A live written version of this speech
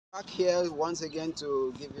Back here once again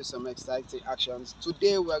to give you some exciting actions.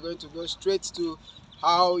 Today we are going to go straight to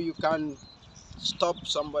how you can stop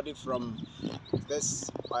somebody from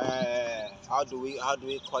this. How do we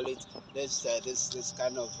call it? This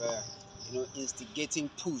kind of instigating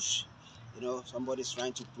push. Somebody's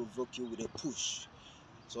trying to provoke you with a push.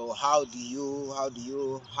 So how do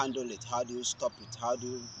you handle it? How do you stop it? How do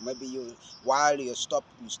you, maybe you while you stop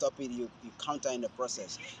it, you counter in the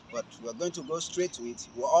process. But we're going to go straight to it.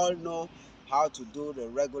 We all know how to do the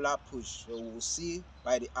regular push. So we'll see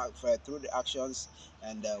through the actions,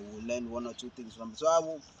 and we'll learn one or two things from it. So I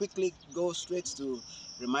will quickly go straight to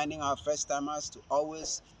reminding our first timers to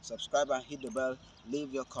always subscribe and hit the bell.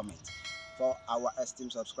 Leave your comment. For our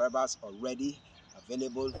esteemed subscribers already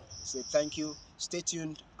available, say thank you. Stay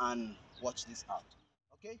tuned and watch this out.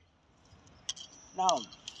 Okay, now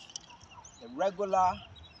the regular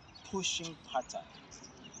pushing pattern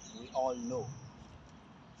we all know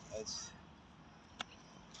is,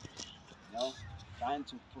 trying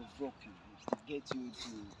to provoke you, instigate you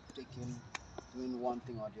to doing one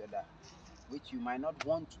thing or the other, which you might not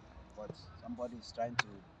want to, but somebody is trying to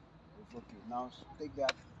provoke you. Now take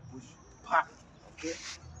that push, pa. Okay,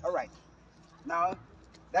 all right. Now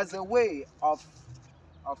there's a way of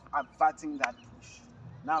averting that push.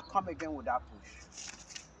 Now come again with that push.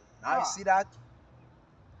 Now you see that?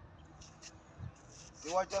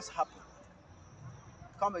 See what just happened?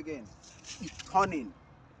 Come again. Turning.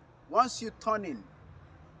 Once you turn in,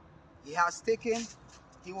 he has taken,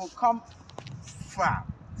 he will come far.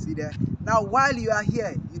 See there? Now while you are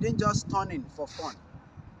here, you didn't just turn in for fun.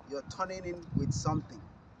 You're turning in with something.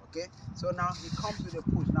 Okay? So now he comes with a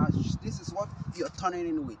push. Now this is what you're turning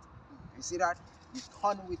in with. You see that? You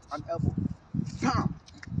turn with an elbow.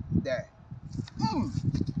 There.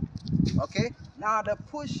 Okay, now the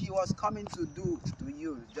push he was coming to do to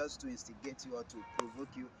you, just to instigate you or to provoke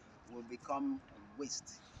you, will become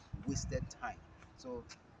wasted time. So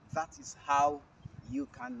that is how you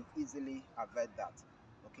can easily avert that.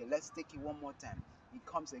 Okay, let's take it one more time. He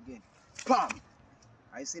comes again. Bam!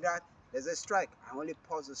 I see that there's a strike. I only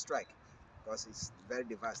pause the strike because it's very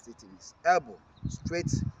devastating. It's elbow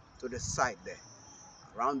straight to the side there,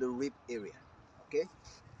 around the rib area. Okay,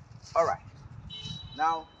 all right.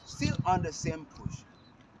 Now, still on the same push.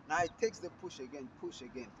 Now it takes the push again.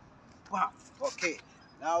 Wow. Okay.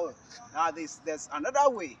 Now there's another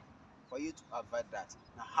way for you to avoid that.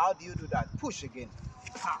 Now, how do you do that? Push again.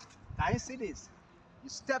 Wow. Now you see this. You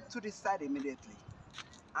step to the side immediately,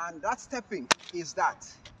 and that stepping is that.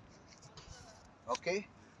 Okay.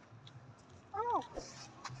 Oh.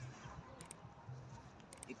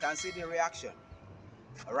 You can see the reaction.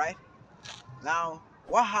 All right. Now,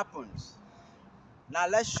 what happens? Now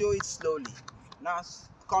let's show it slowly. Now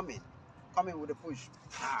coming with a push.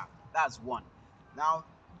 That's one. Now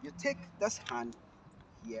you take this hand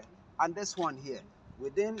here and this one here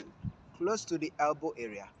within close to the elbow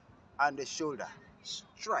area and the shoulder.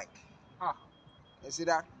 Strike. You see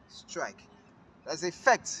that? Strike. There's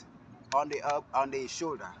effect on the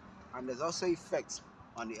shoulder, and there's also effect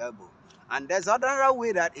on the elbow. And there's another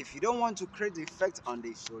way that if you don't want to create the effect on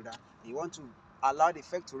the shoulder, you want to allow the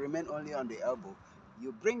effect to remain only on the elbow,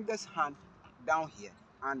 you bring this hand down here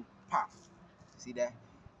and puff. See there?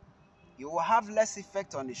 You will have less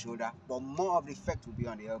effect on the shoulder, but more of the effect will be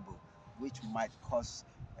on the elbow, which might cause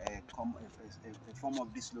a form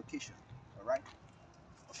of dislocation. All right?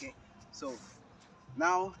 Okay. So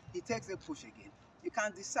now he takes a push again. You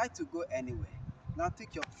can decide to go anywhere. Now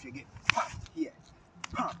take your push again. Pam, here.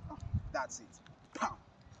 Pam. That's it. Pam.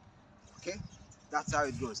 Okay? That's how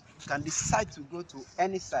it goes. You can decide to go to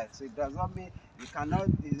any side. So it does not mean you cannot,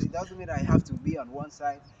 it doesn't mean that you have to be on one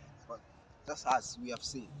side, but just as we have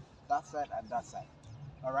seen. That side and that side.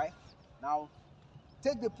 Alright? Now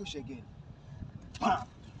take the push again. Bam!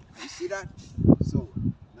 You see that? So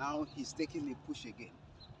now he's taking the push again.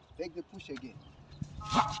 Take the push again.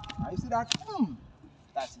 Bam! Now you see that?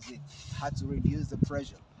 That is it. Had to reduce the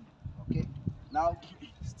pressure. Okay? Now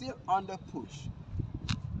still on the push.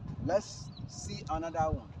 Let's see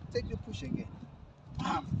another one. Take the push again.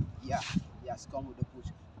 Bam! Yeah, he has come with the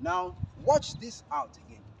push. Now watch this out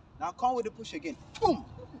again. Now come with the push again. Boom!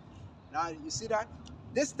 Now you see that?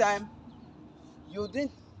 This time you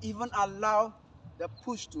didn't even allow the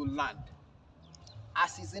push to land.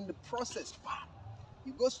 As he's in the process, bam!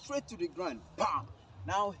 You go straight to the ground. Bam!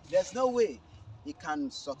 Now there's no way he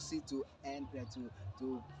can succeed to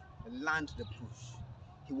land the push.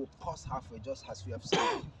 He will pause halfway, just as we have seen.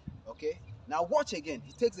 Okay? Now watch again.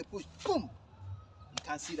 He takes the push. Boom! You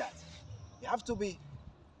can see that. You have to be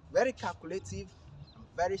very calculative and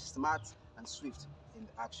very smart and swift in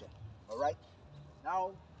the action. All right?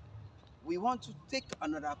 Now we want to take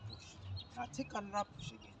another push. Now take another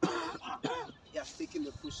push again. Yes, taking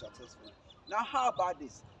the push successfully. Now how about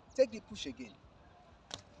this? Take the push again.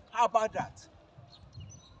 How about that?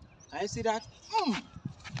 Can you see that?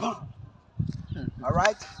 All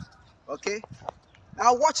right. Okay.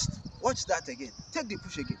 Now watch that again. Take the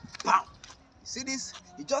push again. Bam. You see this?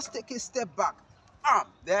 You just take a step back.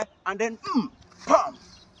 There and then bam.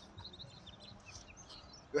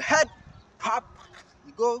 Your head pop.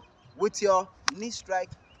 You go with your knee strike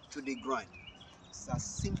to the groin. It's as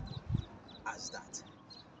simple as that.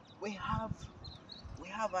 We have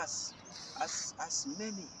as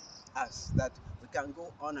many as that. We can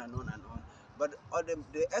go on and on and on. But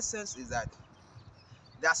the essence is that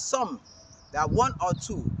there are one or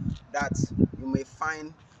two that you may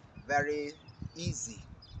find very easy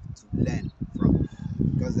to learn from,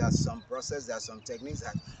 because there are some techniques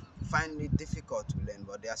that you find it difficult to learn,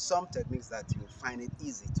 but there are some techniques that you find it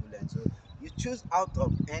easy to learn. So you choose out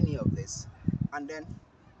of any of this and then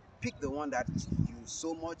pick the one that you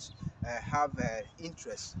so much have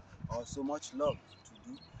interest or so much love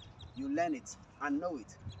to do. You learn it and know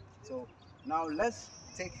it. So now let's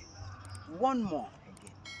take one more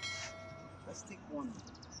again. Let's take one more.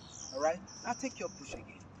 All right. Now take your push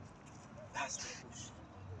again. That's the push.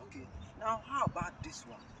 Okay. Now how about this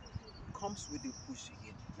one? Comes with the push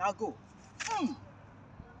again. Now go.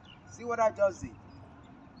 See what I just did?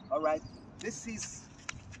 All right. This is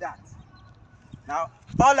that. Now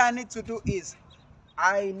all I need to do is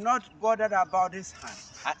I'm not bothered about this hand.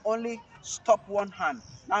 I only stop one hand.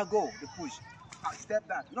 Now go the push. I'll step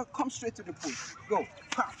back. No, come straight to the push. Go.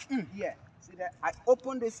 Here. See that? I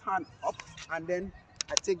open this hand up and then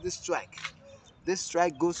I take this strike. This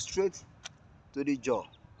strike goes straight to the jaw,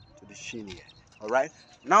 to the shin here. All right.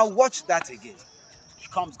 Now watch that again.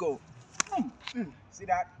 Comes go. See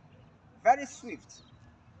that? Very swift.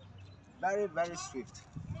 Very, very swift.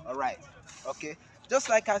 All right. Okay. Just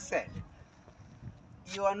like I said,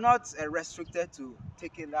 you are not restricted to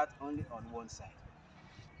taking that only on one side.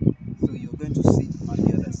 So you're going to see on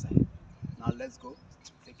the other side. Now let's go.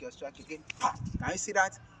 Take your strike again. Can you see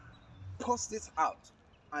that? Post it out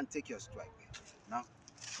and take your strike. Now,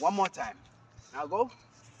 one more time. Now go.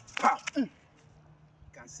 You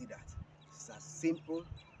can see that. It's as simple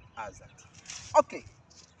as that. Okay.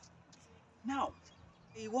 Now,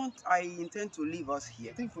 I intend to leave us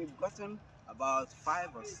here. I think we've gotten about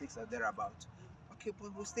 5 or 6 or thereabout. Okay,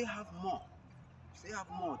 but we still have more. We still have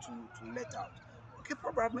more to let out. Okay,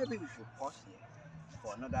 probably maybe we should pause here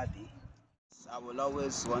for another day. I will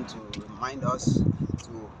always want to remind us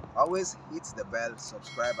to always hit the bell,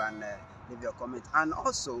 subscribe, and leave your comment. And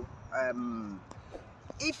also,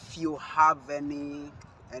 if you have any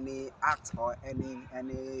act or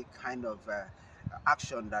any kind of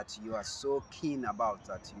action that you are so keen about,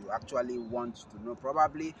 that you actually want to know,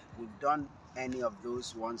 probably we've done any of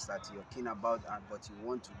those ones that you're keen about, but you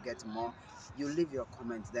want to get more, you leave your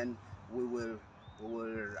comment, then we will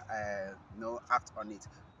act on it.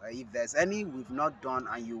 If there's any we've not done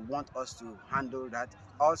and you want us to handle that,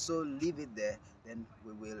 also leave it there, then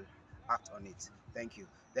we will act on it. Thank you.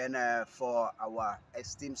 Then for our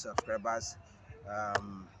esteemed subscribers,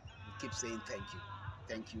 we keep saying thank you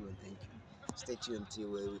and thank you. Stay tuned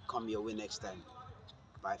until we come your way next time.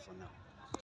 Bye for now.